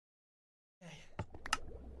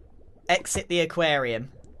exit the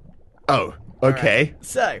aquarium. Oh, okay. Right.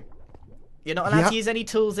 So, you're not allowed to use any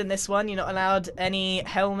tools in this one. You're not allowed any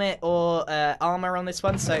helmet or armor on this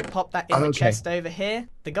one. So pop that in the chest over here.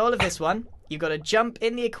 The goal of this one, you've got to jump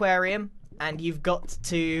in the aquarium and you've got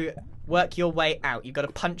to work your way out. You've got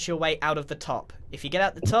to punch your way out of the top. If you get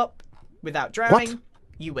out the top without drowning,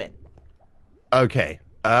 you win. Okay.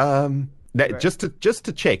 Just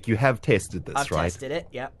to check, you have tested this, right? I've tested it.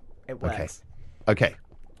 Yep, it works. Okay.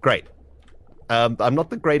 Great. I'm not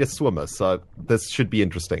the greatest swimmer, so this should be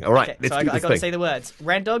interesting. All right, okay, let's so do I this got to thing. say the words.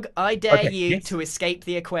 Rendog, I dare you to escape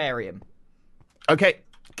the aquarium. Okay.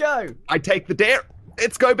 Go. I take the dare.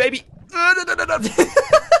 Let's go, baby. No.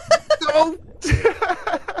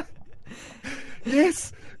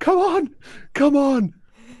 Yes. Come on. Come on.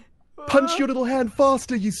 Punch your little hand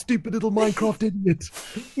faster, you stupid little Minecraft idiot.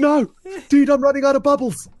 No. Dude, I'm running out of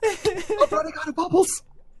bubbles. I'm running out of bubbles.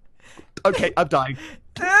 Okay, I'm dying.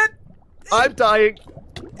 I'm dying.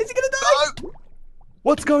 Is he gonna die? No.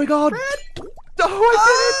 What's going on? Fred? No,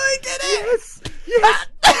 I did it! Yes. Yes.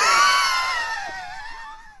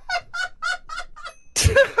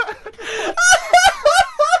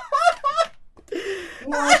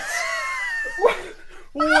 What?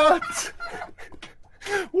 What?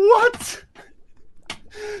 What?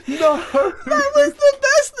 No. That was the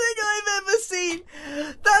best thing I've ever seen.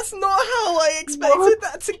 That's not how I expected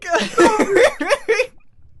that to go.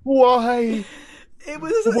 Why? It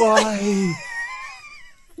was. Why?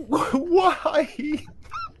 Why?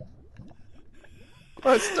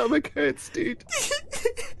 My stomach hurts, dude.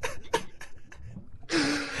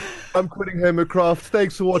 I'm quitting Hermitcraft.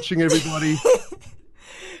 Thanks for watching, everybody.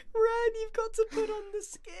 Red, you've got to put on the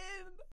skin.